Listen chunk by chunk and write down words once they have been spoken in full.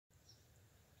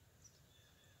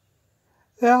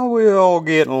How we all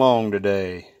getting along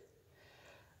today?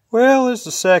 Well, this is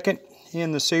the second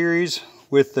in the series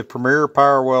with the Premier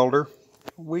Power Welder.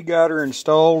 We got her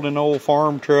installed in an old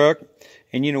farm truck,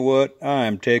 and you know what? I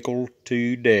am tickled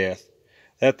to death.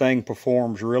 That thing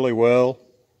performs really well.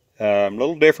 A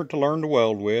little different to learn to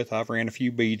weld with. I've ran a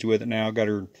few beads with it now, got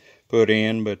her put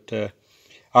in, but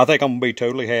I think I'm going to be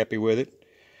totally happy with it.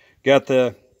 Got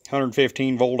the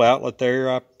 115 volt outlet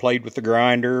there. I played with the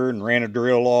grinder and ran a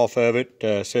drill off of it.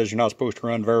 Says you're not supposed to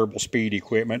run variable speed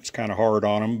equipment. It's kind of hard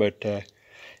on them, but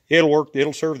it'll work.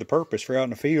 It'll serve the purpose for out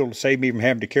in the field to save me from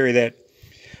having to carry that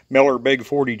Miller Big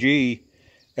 40G.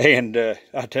 And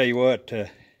I tell you what,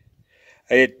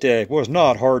 it was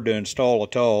not hard to install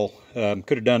at all.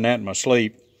 Could have done that in my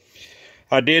sleep.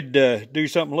 I did do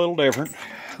something a little different.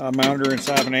 I mounted her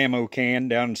inside of an ammo can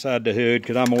down inside the hood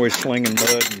because I'm always slinging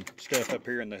mud and stuff up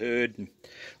here in the hood. And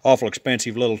awful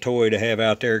expensive little toy to have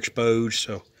out there exposed.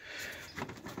 So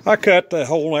I cut the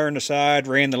hole there in the side,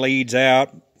 ran the leads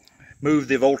out, moved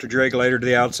the voltage regulator to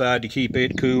the outside to keep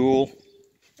it cool.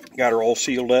 Got her all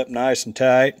sealed up nice and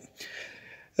tight.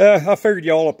 I figured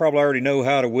y'all probably already know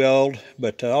how to weld,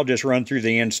 but I'll just run through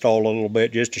the install a little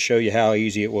bit just to show you how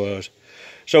easy it was.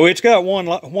 So it's got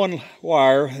one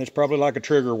wire. It's probably like a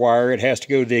trigger wire. It has to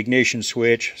go to the ignition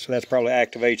switch, so that's probably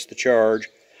activates the charge.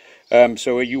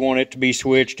 So you want it to be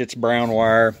switched. It's a brown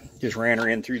wire. Just ran her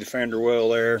in through the fender well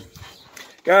there.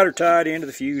 Got her tied into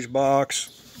the fuse box.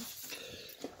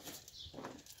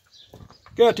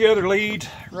 Got the other leads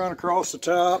run across the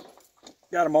top.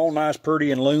 Got them all nice,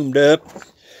 pretty, and loomed up.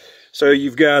 So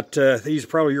you've got, these are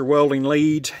probably your welding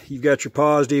leads. You've got your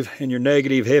positive and your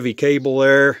negative heavy cable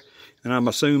there. And I'm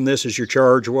assuming this is your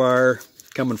charge wire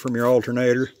coming from your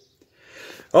alternator.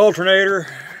 Alternator,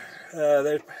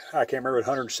 I can't remember,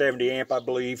 170 amp, I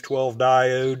believe, 12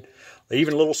 diode.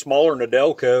 Even a little smaller than a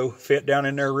Delco, fit down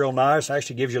in there real nice.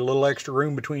 Actually gives you a little extra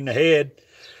room between the head.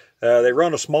 They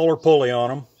run a smaller pulley on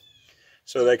them,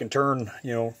 so they can turn,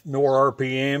 more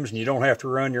RPMs, and you don't have to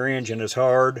run your engine as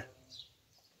hard.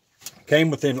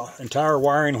 Came with the entire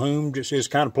wiring loom, just is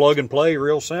kind of plug and play,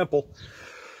 real simple.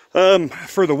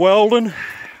 For the welding,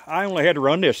 I only had to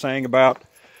run this thing about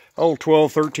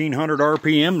 1,200–1,300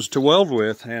 RPMs to weld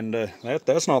with, and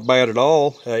that's not bad at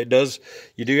all.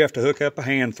 You do have to hook up a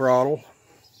hand throttle.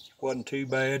 Wasn't too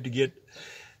bad to get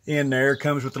in there.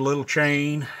 Comes with a little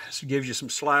chain, so it gives you some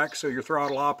slack so your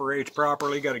throttle operates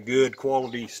properly. Got a good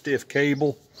quality stiff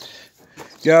cable.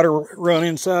 Got her run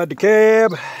inside the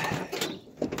cab.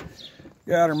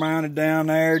 Got her mounted down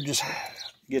there. Just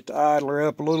get the idler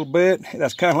up a little bit.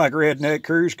 That's kind of like redneck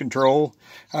cruise control.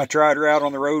 I tried her out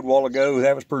on the road a while ago.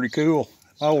 That was pretty cool.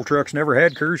 My old trucks never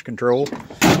had cruise control.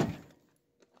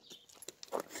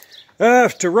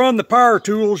 To run the power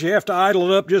tools, you have to idle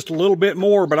it up just a little bit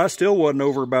more, but I still wasn't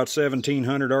over about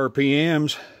 1,700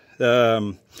 RPMs.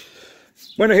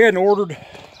 Went ahead and ordered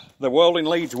the welding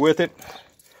leads with it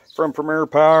from Premier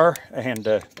Power, and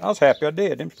I was happy I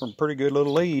did. Them some pretty good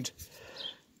little leads.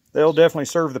 They'll definitely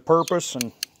serve the purpose,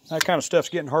 and that kind of stuff's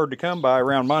getting hard to come by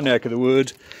around my neck of the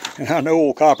woods. And I know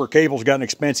old copper cable's gotten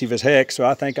expensive as heck, so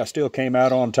I think I still came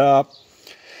out on top.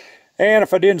 And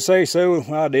if I didn't say so,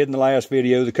 I did in the last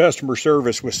video, the customer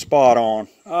service was spot on.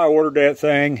 I ordered that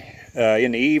thing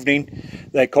in the evening.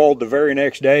 They called the very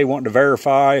next day wanting to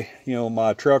verify,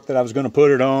 my truck that I was going to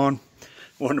put it on.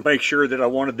 Wanted to make sure that I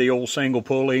wanted the old single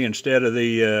pulley instead of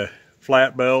the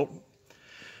flat belt.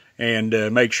 And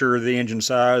make sure the engine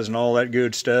size and all that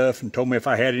good stuff, and told me if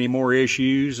I had any more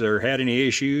issues or had any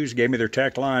issues, gave me their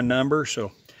tech line number.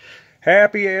 So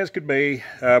happy as could be.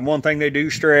 One thing they do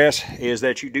stress is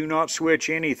that you do not switch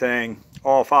anything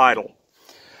off idle.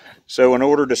 So in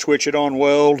order to switch it on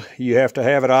weld, you have to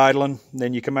have it idling.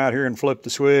 Then you come out here and flip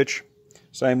the switch.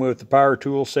 Same with the power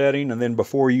tool setting, and then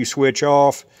before you switch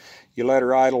off, you let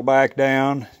her idle back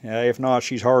down. If not,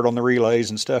 she's hard on the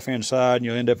relays and stuff inside, and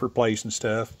you'll end up replacing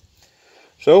stuff.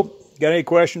 So, got any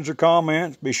questions or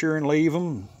comments, be sure and leave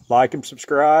them. Like and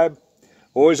subscribe.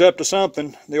 Always up to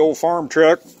something. The old farm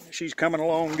truck, she's coming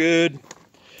along good.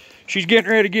 She's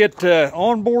getting ready to get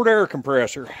onboard air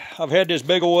compressor. I've had this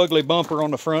big old ugly bumper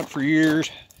on the front for years.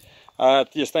 I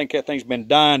just think that thing's been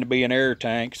dying to be an air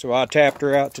tank. So I tapped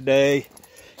her out today.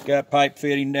 Got pipe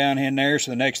fitting down in there.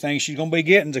 So the next thing she's going to be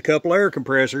getting is a couple air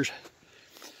compressors.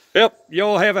 Yep,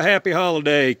 y'all have a happy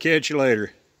holiday. Catch you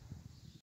later.